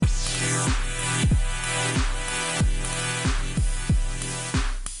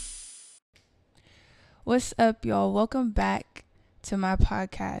What's up, y'all? Welcome back to my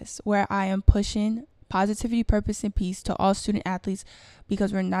podcast where I am pushing positivity, purpose, and peace to all student athletes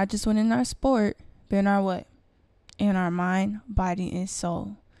because we're not just winning our sport, but in our what? In our mind, body, and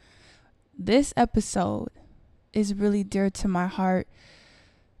soul. This episode is really dear to my heart.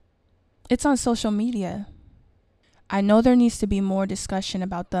 It's on social media. I know there needs to be more discussion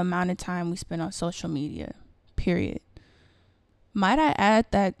about the amount of time we spend on social media, period. Might I add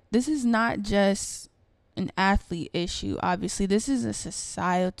that this is not just an athlete issue. Obviously, this is a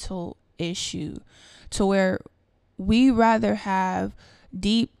societal issue to where we rather have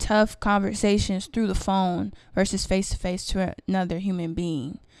deep, tough conversations through the phone versus face-to-face to another human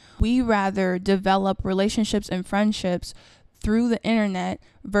being. We rather develop relationships and friendships through the internet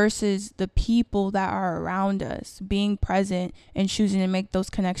versus the people that are around us, being present and choosing to make those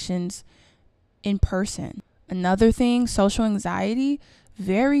connections in person. Another thing, social anxiety,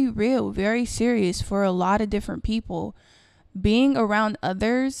 very real, very serious for a lot of different people. Being around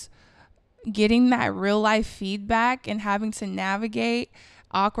others, getting that real life feedback and having to navigate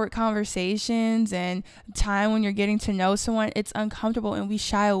awkward conversations and time when you're getting to know someone, it's uncomfortable and we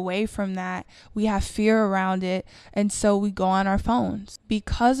shy away from that. We have fear around it, and so we go on our phones.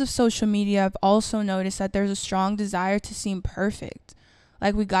 Because of social media, I've also noticed that there's a strong desire to seem perfect.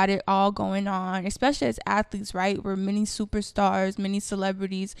 Like we got it all going on, especially as athletes, right? We're many superstars, many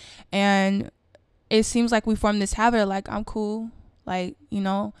celebrities. And it seems like we form this habit of like, I'm cool. Like,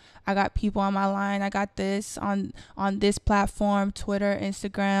 I got people on my line. I got this on this platform, Twitter,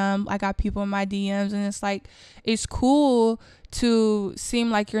 Instagram. I got people in my DMs. And it's like, it's cool to seem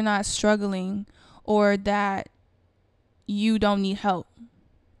like you're not struggling or that you don't need help.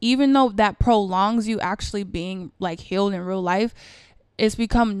 Even though that prolongs you actually being like healed in real life, it's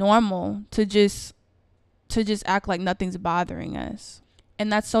become normal to just act like nothing's bothering us.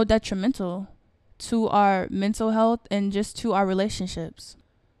 And that's so detrimental to our mental health and just to our relationships.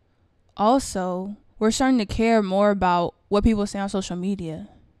 Also, we're starting to care more about what people say on social media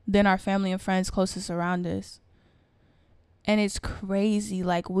than our family and friends closest around us. And it's crazy.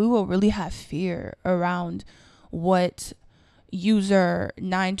 Like, we will really have fear around what user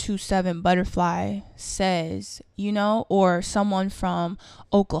 927 butterfly says, or someone from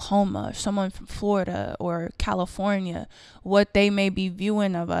Oklahoma, or someone from Florida or California, what they may be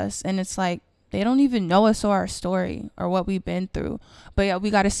viewing of us. And it's like, they don't even know us or our story or what we've been through. But yeah, we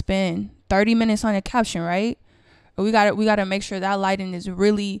got to spend 30 minutes on a caption, right? Or we got to make sure that lighting is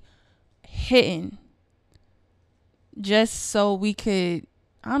really hitting just so we could,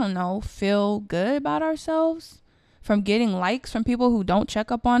 feel good about ourselves from getting likes from people who don't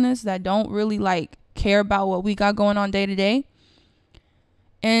check up on us, that don't really care about what we got going on day to day.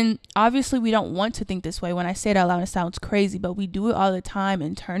 And obviously we don't want to think this way. When I say it out loud, it sounds crazy, but we do it all the time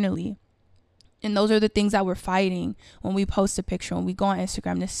internally. And those are the things that we're fighting when we post a picture, when we go on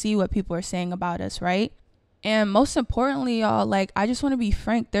Instagram to see what people are saying about us, right? And most importantly, y'all, I just want to be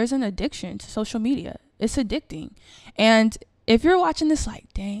frank, there's an addiction to social media. It's addicting. And if you're watching this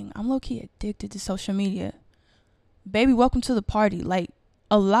dang, I'm low-key addicted to social media, baby, welcome to the party.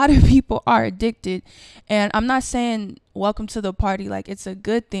 A lot of people are addicted, and I'm not saying welcome to the party it's a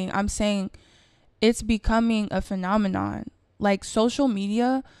good thing. I'm saying it's becoming a phenomenon. Social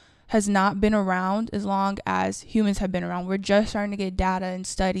media has not been around as long as humans have been around. We're just starting to get data and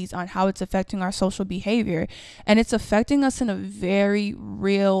studies on how it's affecting our social behavior, and it's affecting us in a very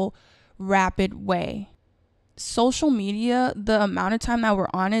real, rapid way. Social media, the amount of time that we're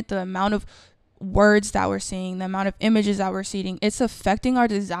on it, the amount of words that we're seeing, the amount of images that we're seeing, it's affecting our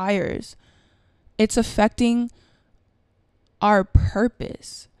desires. It's affecting our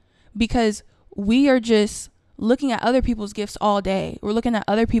purpose because we are just looking at other people's gifts all day. We're looking at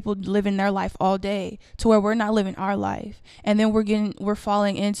other people living their life all day to where we're not living our life. And then we're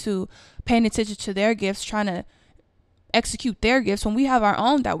falling into paying attention to their gifts, trying to execute their gifts when we have our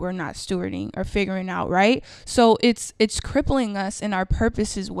own that we're not stewarding or figuring out, right? So it's crippling us in our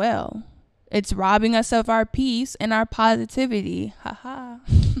purpose as well. It's robbing us of our peace and our positivity. Haha.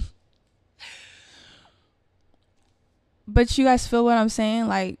 But you guys feel what I'm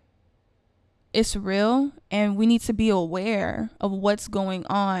saying? It's real, and we need to be aware of what's going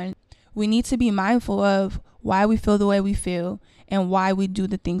on. We need to be mindful of why we feel the way we feel and why we do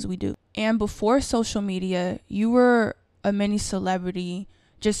the things we do. And before social media, you were a mini celebrity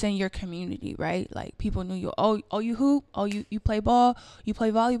just in your community, right? People knew you. Oh, you hoop. Oh, you play ball. You play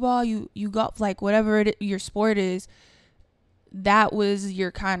volleyball. You golf. Whatever your sport is, that was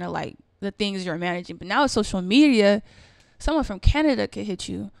your kind of the things you're managing. But now with social media, someone from Canada could hit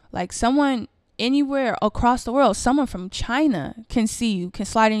you. Someone anywhere across the world, someone from China can see you, can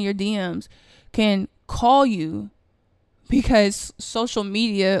slide in your DMs, can call you because social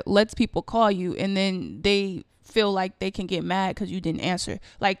media lets people call you, and then they feel like they can get mad because you didn't answer.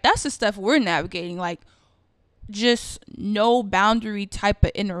 Like, that's the stuff we're navigating. Like, just no boundary type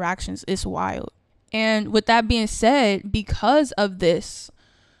of interactions is wild. And with that being said, because of this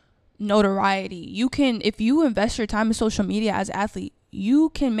notoriety, you can, if you invest your time in social media as an athlete, you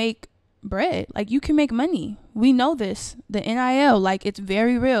can make bread. Like, you can make money. We know this. The NIL, like, it's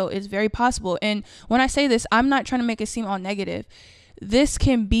very real. It's very possible. And when I say this, I'm not trying to make it seem all negative. This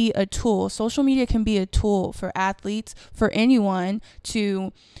can be a tool. Social media can be a tool for athletes, for anyone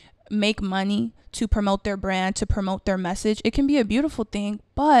to make money, to promote their brand, to promote their message. It can be a beautiful thing,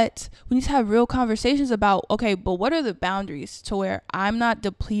 but we need to have real conversations about, okay, but what are the boundaries to where I'm not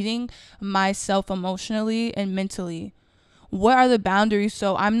depleting myself emotionally and mentally? What are the boundaries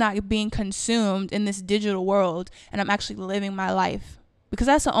so I'm not being consumed in this digital world and I'm actually living my life? Because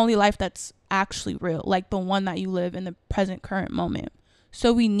that's the only life that's actually real, like the one that you live in the present current moment.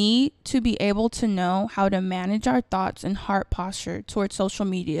 So we need to be able to know how to manage our thoughts and heart posture towards social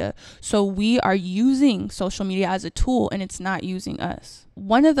media, so we are using social media as a tool and it's not using us.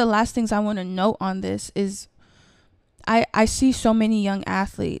 One of the last things I want to note on this is I see so many young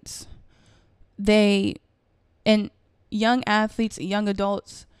athletes. Young athletes, young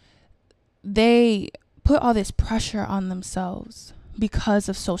adults, they put all this pressure on themselves because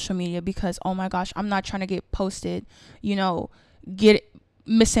of social media, because, oh my gosh, I'm not trying to get posted, get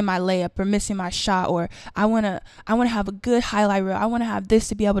missing my layup or missing my shot, or I want to have a good highlight reel. I want to have this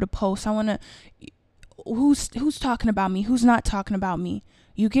to be able to post. Who's talking about me? Who's not talking about me?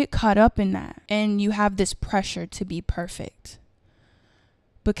 You get caught up in that and you have this pressure to be perfect.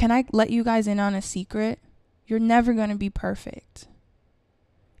 But can I let you guys in on a secret? You're never going to be perfect.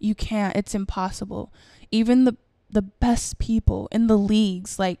 You can't. It's impossible. Even the best people in the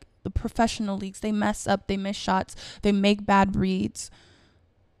leagues, like the professional leagues, they mess up, they miss shots, they make bad reads.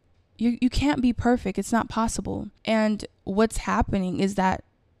 You can't be perfect. It's not possible. And what's happening is that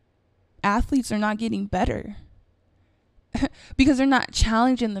athletes are not getting better because they're not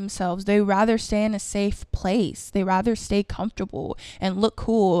challenging themselves. They rather stay in a safe place. They rather stay comfortable and look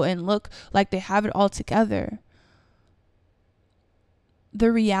cool and look like they have it all together.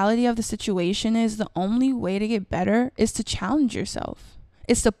 The reality of the situation is the only way to get better is to challenge yourself.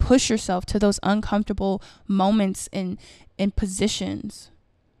 It's to push yourself to those uncomfortable moments and positions.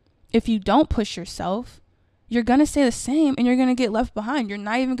 If you don't push yourself, you're going to stay the same and you're going to get left behind. You're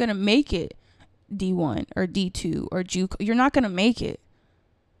not even going to make it D1 or D2 or JUCO. You're not going to make it.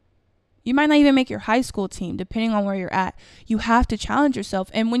 You might not even make your high school team, depending on where you're at. You have to challenge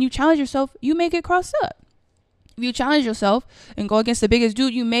yourself. And when you challenge yourself, you may get crossed up. If you challenge yourself and go against the biggest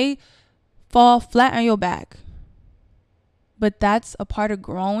dude, you may fall flat on your back. But that's a part of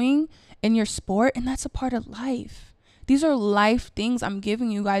growing in your sport, and that's a part of life. These are life things I'm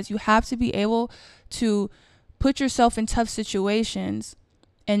giving you guys. You have to be able to put yourself in tough situations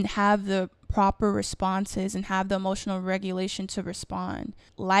and have the proper responses and have the emotional regulation to respond.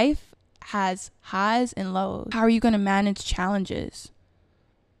 Life has highs and lows. How are you going to manage challenges?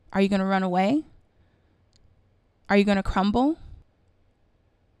 Are you going to run away? Are you going to crumble?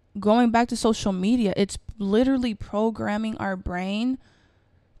 Going back to social media, it's literally programming our brain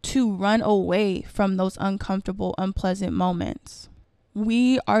to run away from those uncomfortable, unpleasant moments.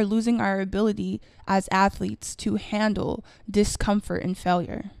 We are losing our ability as athletes to handle discomfort and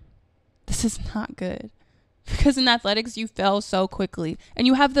failure. This is not good. Because in athletics, you fail so quickly. And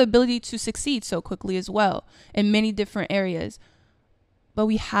you have the ability to succeed so quickly as well in many different areas. But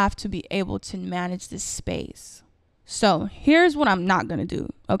we have to be able to manage this space. So here's what I'm not going to do.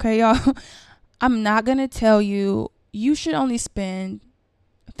 Okay, y'all? I'm not going to tell you should only spend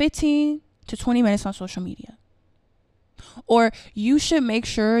 15 to 20 minutes on social media. Or you should make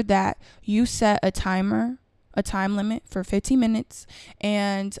sure that you set a time limit for 15 minutes.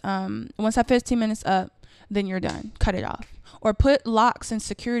 And once that 15 minutes up, then you're done. Cut it off. Or put locks and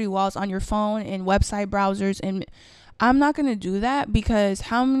security walls on your phone and website browsers. And I'm not going to do that, because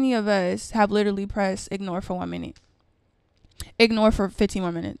how many of us have literally pressed ignore for 1 minute? Ignore for 15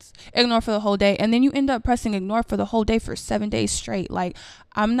 more minutes, ignore for the whole day, and then you end up pressing ignore for the whole day for 7 days straight. Like,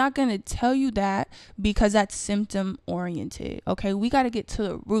 I'm not going to tell you that, because that's symptom oriented. Okay, we got to get to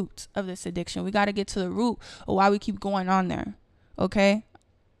the root of this addiction. We got to get to the root of why we keep going on there. Okay,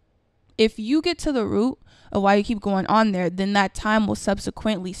 if you get to the root of why you keep going on there, then that time will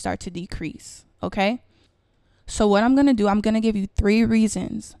subsequently start to decrease. Okay, so what I'm going to do, I'm going to give you 3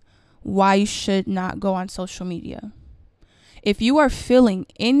 reasons why you should not go on social media. If you are feeling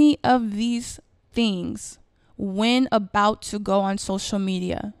any of these things when about to go on social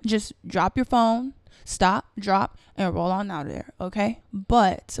media, just drop your phone, stop, drop, and roll on out of there, okay?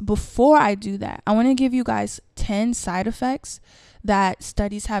 But before I do that, I want to give you guys 10 side effects that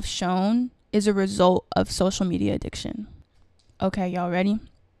studies have shown is a result of social media addiction. Okay, y'all ready?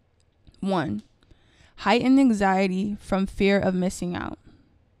 1, heightened anxiety from fear of missing out.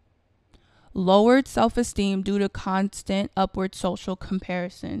 Lowered self-esteem due to constant upward social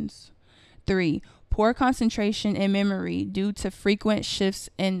comparisons. 3, poor concentration and memory due to frequent shifts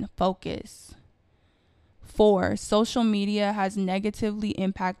in focus. 4, social media has negatively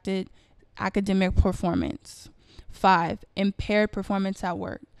impacted academic performance. 5, impaired performance at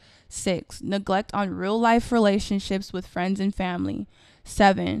work. 6, neglect on real-life relationships with friends and family.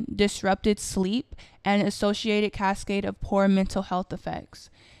 7, disrupted sleep and associated cascade of poor mental health effects.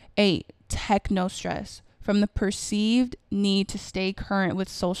 8, techno stress from the perceived need to stay current with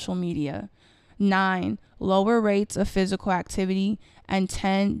social media. 9, lower rates of physical activity. And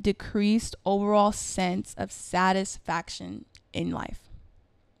 10, decreased overall sense of satisfaction in life.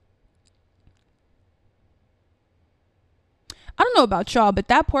 I don't know about y'all, but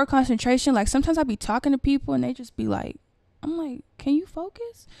that poor concentration, like sometimes I be talking to people and they just be like, I'm like, can you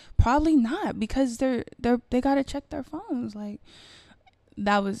focus? Probably not, because they gotta check their phones. Like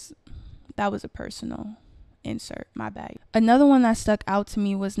that was a personal insert, my bad. Another one that stuck out to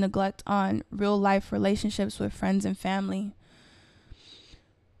me was neglect on real life relationships with friends and family.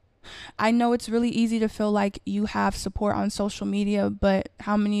 I know it's really easy to feel like you have support on social media, but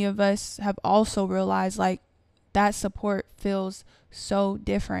how many of us have also realized like that support feels so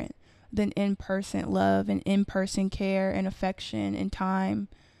different than in-person love and in-person care and affection and time.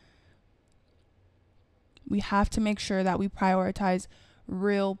 We have to make sure that we prioritize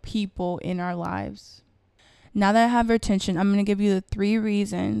real people in our lives. Now that I have your attention, I'm going to give you the 3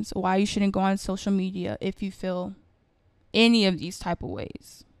 reasons why you shouldn't go on social media if you feel any of these type of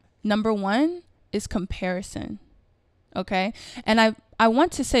ways. Number 1 is comparison. Okay? And I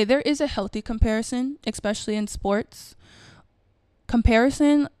want to say there is a healthy comparison, especially in sports.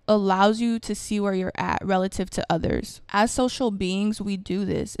 Comparison allows you to see where you're at relative to others. As social beings, we do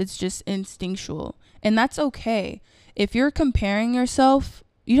this. It's just instinctual. And that's okay. If you're comparing yourself,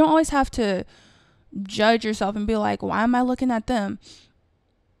 you don't always have to judge yourself and be like, why am I looking at them?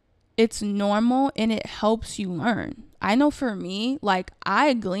 It's normal and it helps you learn. I know for me, like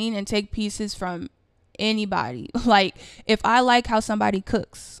I glean and take pieces from anybody. Like if I like how somebody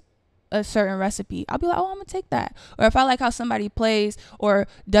cooks a certain recipe, I'll be like, oh, I'm gonna take that. Or if I like how somebody plays or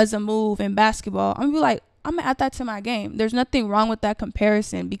does a move in basketball, I'm gonna be like, I'm gonna add that to my game. There's nothing wrong with that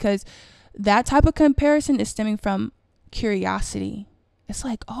comparison, because that type of comparison is stemming from curiosity. It's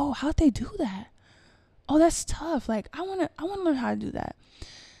like, oh, how'd they do that? Oh, that's tough. Like I wanna learn how to do that.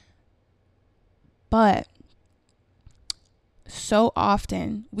 But so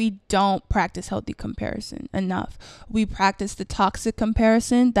often we don't practice healthy comparison enough. We practice the toxic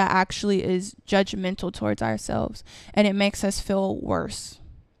comparison that actually is judgmental towards ourselves, and it makes us feel worse.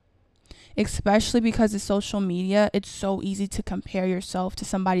 Especially because of social media, it's so easy to compare yourself to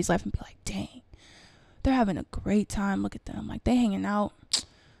somebody's life and be like, dang, they're having a great time. Look at them. Like they hanging out.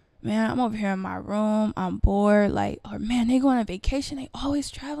 Man, I'm over here in my room. I'm bored. Like, or man, they going on vacation. They always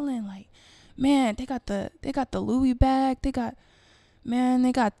traveling. Like, man, they got the Louis bag. They got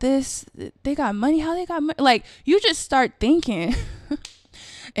this. They got money. How they got money? Like, you just start thinking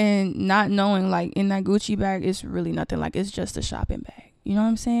and not knowing, like, in that Gucci bag, it's really nothing. Like, it's just a shopping bag. You know what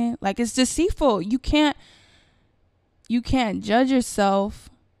I'm saying? Like, it's deceitful. You can't judge yourself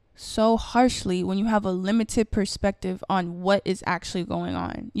so harshly when you have a limited perspective on what is actually going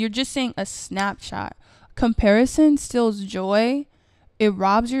on. You're just seeing a snapshot. Comparison steals joy. It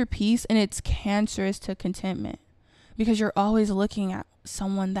robs your peace, and it's cancerous to contentment, because you're always looking at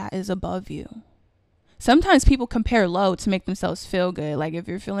someone that is above you. Sometimes people compare low to make themselves feel good. Like if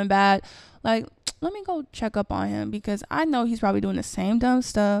you're feeling bad, like, let me go check up on him because I know he's probably doing the same dumb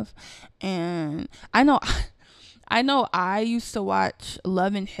stuff. And I know I used to watch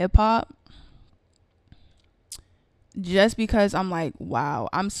Love and Hip Hop just because I'm like, wow,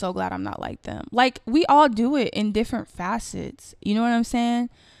 I'm so glad I'm not like them. Like, we all do it in different facets. You know what I'm saying?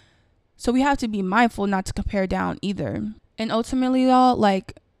 So we have to be mindful not to compare down either. And ultimately, y'all,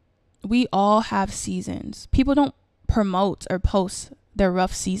 like, we all have seasons. People don't promote or post their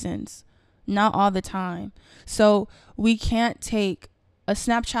rough seasons. Not all the time. So we can't take a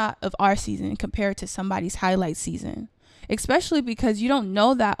snapshot of our season and compare it to somebody's highlight season. Especially because you don't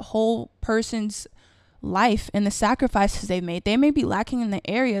know that whole person's life and the sacrifices they made. They may be lacking in the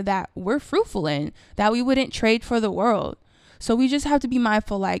area that we're fruitful in, that we wouldn't trade for the world. So we just have to be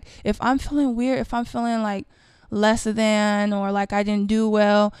mindful. Like, if I'm feeling weird, if I'm feeling like less than, or like I didn't do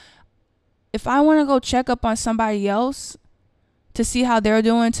well, if I want to go check up on somebody else to see how they're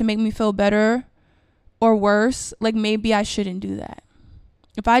doing to make me feel better or worse, like maybe I shouldn't do that.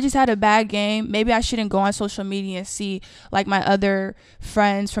 If I just had a bad game, maybe I shouldn't go on social media and see like my other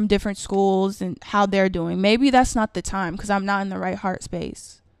friends from different schools and how they're doing. Maybe that's not the time because I'm not in the right heart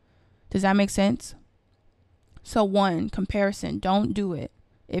space. Does that make sense? So 1, comparison. Don't do it.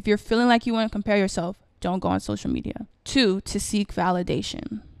 If you're feeling like you want to compare yourself, don't go on social media. 2, to seek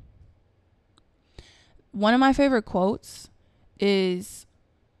validation. One of my favorite quotes is,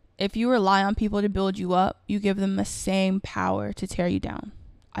 if you rely on people to build you up, you give them the same power to tear you down.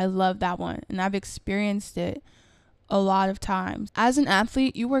 I love that one. And I've experienced it a lot of times. As an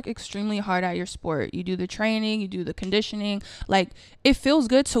athlete, you work extremely hard at your sport. You do the training, you do the conditioning. Like, it feels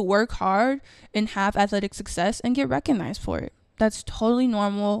good to work hard and have athletic success and get recognized for it. That's totally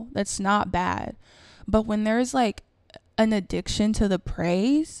normal. That's not bad. But when there's like an addiction to the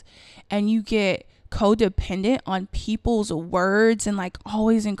praise and you get codependent on people's words and like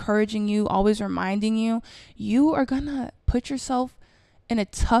always encouraging you, always reminding you, you are gonna put yourself in a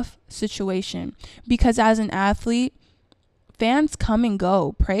tough situation. Because as an athlete, fans come and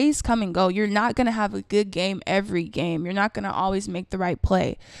go, praise come and go. You're not gonna have a good game every game. You're not gonna always make the right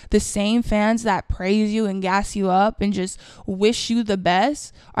play. The same fans that praise you and gas you up and just wish you the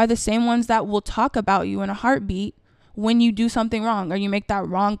best are the same ones that will talk about you in a heartbeat when you do something wrong or you make that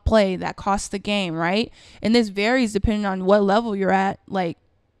wrong play that costs the game, right? And this varies depending on what level you're at. Like,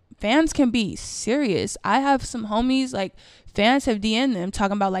 fans can be serious. I have some homies, like, fans have DM'd them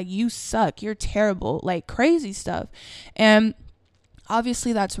talking about like, you suck, you're terrible, like crazy stuff. And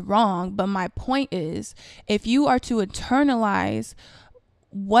obviously that's wrong. But my point is, if you are to internalize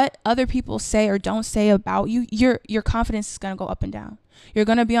what other people say or don't say about you, your confidence is going to go up and down. You're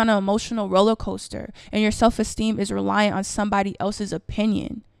going to be on an emotional roller coaster, and your self-esteem is reliant on somebody else's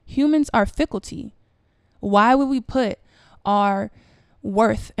opinion. Humans are fickleness. Why would we put our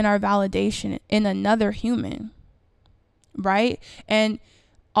worth and our validation in another human? Right? And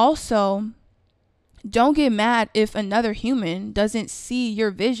also, don't get mad if another human doesn't see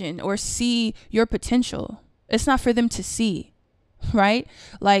your vision or see your potential. It's not for them to see. Right?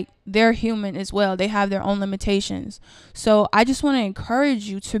 Like, they're human as well. They have their own limitations. So I just want to encourage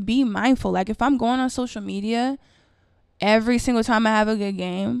you to be mindful. Like, if I'm going on social media every single time I have a good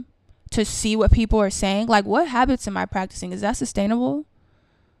game to see what people are saying, like, what habits am I practicing? Is that sustainable?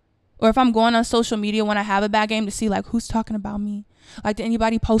 Or if I'm going on social media when I have a bad game to see like who's talking about me, like, did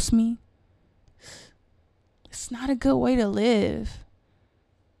anybody post me? It's not a good way to live.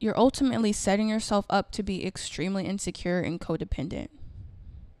 You're ultimately setting yourself up to be extremely insecure and codependent.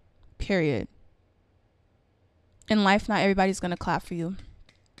 Period. In life, not everybody's going to clap for you.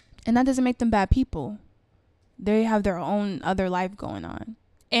 And that doesn't make them bad people. They have their own other life going on.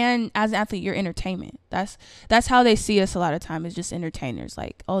 And as an athlete, you're entertainment. That's how they see us a lot of time, is just entertainers.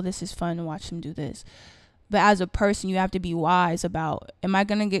 Like, oh, this is fun to watch them do this. But as a person, you have to be wise about, am I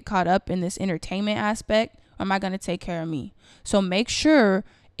going to get caught up in this entertainment aspect, or am I going to take care of me? So make sure,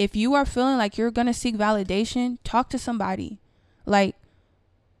 if you are feeling like you're going to seek validation, talk to somebody. Like,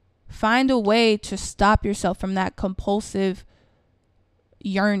 find a way to stop yourself from that compulsive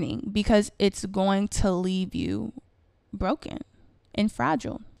yearning, because it's going to leave you broken and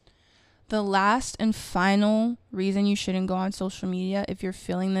fragile. The last and final reason you shouldn't go on social media if you're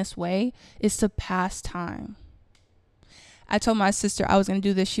feeling this way is to pass time. I told my sister I was going to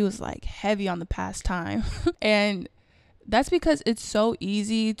do this. She was like heavy on the past time. And that's because it's so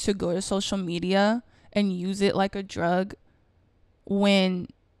easy to go to social media and use it like a drug when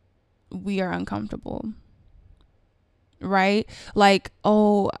we are uncomfortable. Right? Like,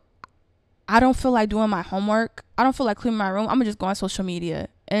 oh, I don't feel like doing my homework. I don't feel like cleaning my room. I'm going to just go on social media.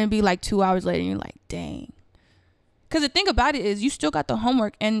 And it'd be like 2 hours later and you're like, dang. Because the thing about it is, you still got the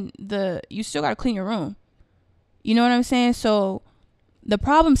homework and you still got to clean your room. You know what I'm saying? So the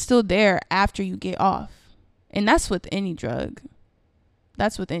problem's still there after you get off. And that's with any drug.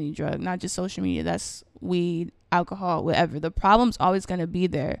 That's with any drug, not just social media. That's weed, alcohol, whatever. The problem's always going to be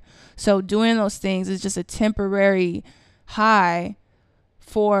there. So doing those things is just a temporary high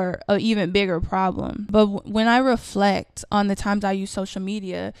for an even bigger problem. But when I reflect on the times I use social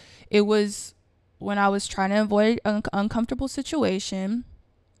media, it was when I was trying to avoid an uncomfortable situation.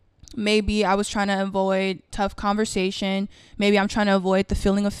 Maybe I was trying to avoid tough conversation. Maybe I'm trying to avoid the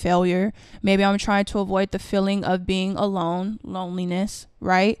feeling of failure. Maybe I'm trying to avoid the feeling of being alone, loneliness,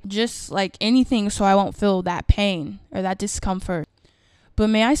 right? Just like anything, so I won't feel that pain or that discomfort. But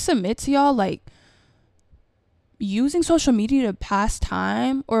may I submit to y'all, like, using social media to pass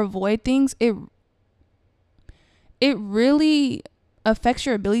time or avoid things, it really affects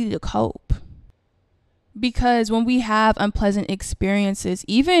your ability to cope. Because when we have unpleasant experiences,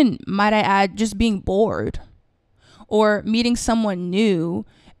 even, might I add, just being bored or meeting someone new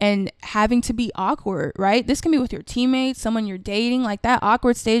and having to be awkward, right? This can be with your teammates, someone you're dating, like that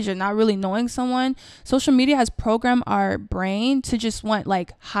awkward stage of not really knowing someone. Social media has programmed our brain to just want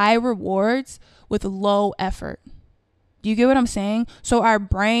like high rewards with low effort. Do you get what I'm saying? So our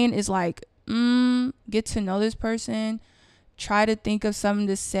brain is like, get to know this person, try to think of something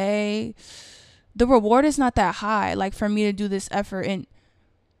to say. The reward is not that high, like for me to do this effort.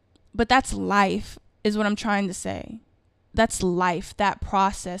 But that's life, is what I'm trying to say. That's life, that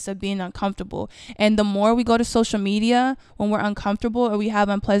process of being uncomfortable. And the more we go to social media when we're uncomfortable or we have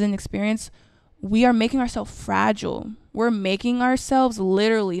unpleasant experience, we are making ourselves fragile. We're making ourselves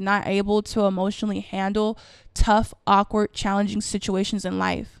literally not able to emotionally handle tough, awkward, challenging situations in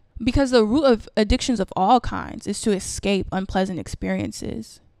life. Because the root of addictions of all kinds is to escape unpleasant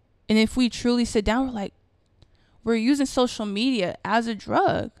experiences. And if we truly sit down, we're using social media as a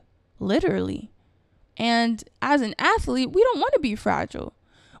drug, literally. And as an athlete, we don't want to be fragile.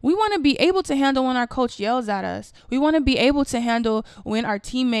 We want to be able to handle when our coach yells at us. We want to be able to handle when our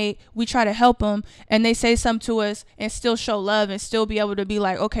teammate, we try to help them and they say something to us and still show love and still be able to be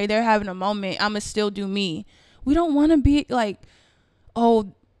like, okay, they're having a moment, I'm going to still do me. We don't want to be like,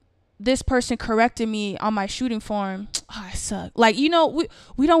 oh, this person corrected me on my shooting form. Oh, I suck. We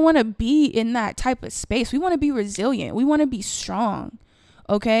don't want to be in that type of space. We want to be resilient. We want to be strong.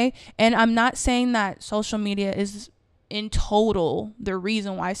 Okay. And I'm not saying that social media is in total the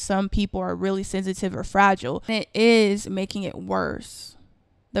reason why some people are really sensitive or fragile. It is making it worse,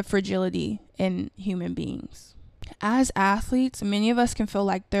 the fragility in human beings. As athletes, many of us can feel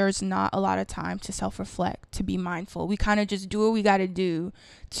like there's not a lot of time to self-reflect, to be mindful. We kind of just do what we got to do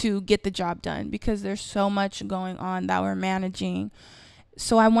to get the job done because there's so much going on that we're managing.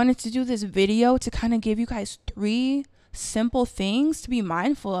 So I wanted to do this video to kind of give you guys 3 simple things to be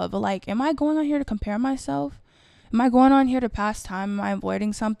mindful of. Like, am I going on here to compare myself? Am I going on here to pass time? Am I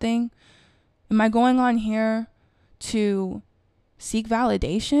avoiding something? Am I going on here to seek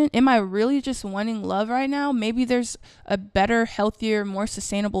validation? Am I really just wanting love right now? Maybe there's a better, healthier, more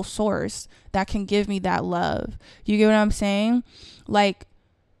sustainable source that can give me that love. You get what I'm saying? Like,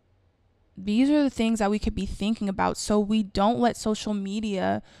 these are the things that we could be thinking about so we don't let social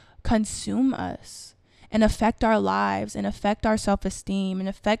media consume us and affect our lives and affect our self-esteem and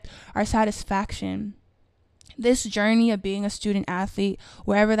affect our satisfaction. This journey of being a student athlete,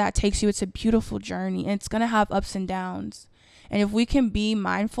 wherever that takes you, it's a beautiful journey and it's going to have ups and downs. And if we can be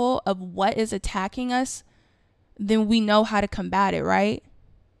mindful of what is attacking us, then we know how to combat it, right?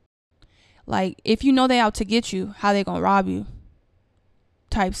 Like, if you know they out to get you, how they gonna rob you?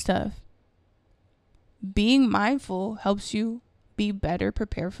 Type stuff. Being mindful helps you be better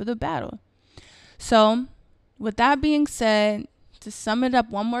prepared for the battle. So, with that being said, to sum it up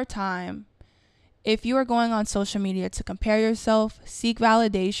one more time, if you are going on social media to compare yourself, seek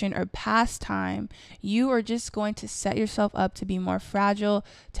validation, or pass time, you are just going to set yourself up to be more fragile,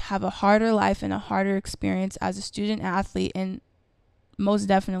 to have a harder life and a harder experience as a student athlete and most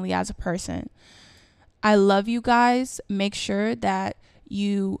definitely as a person. I love you guys. Make sure that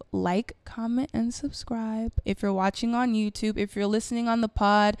you like, comment, and subscribe. If you're watching on YouTube, if you're listening on the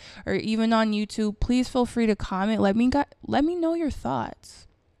pod, or even on YouTube, please feel free to comment. Let me know your thoughts.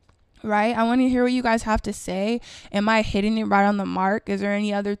 Right? I want to hear what you guys have to say. Am I hitting it right on the mark? Is there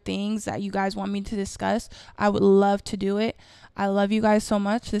any other things that you guys want me to discuss? I would love to do it. I love you guys so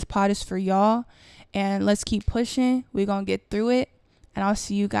much. This pod is for y'all. And let's keep pushing. We're going to get through it. And I'll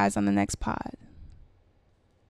see you guys on the next pod.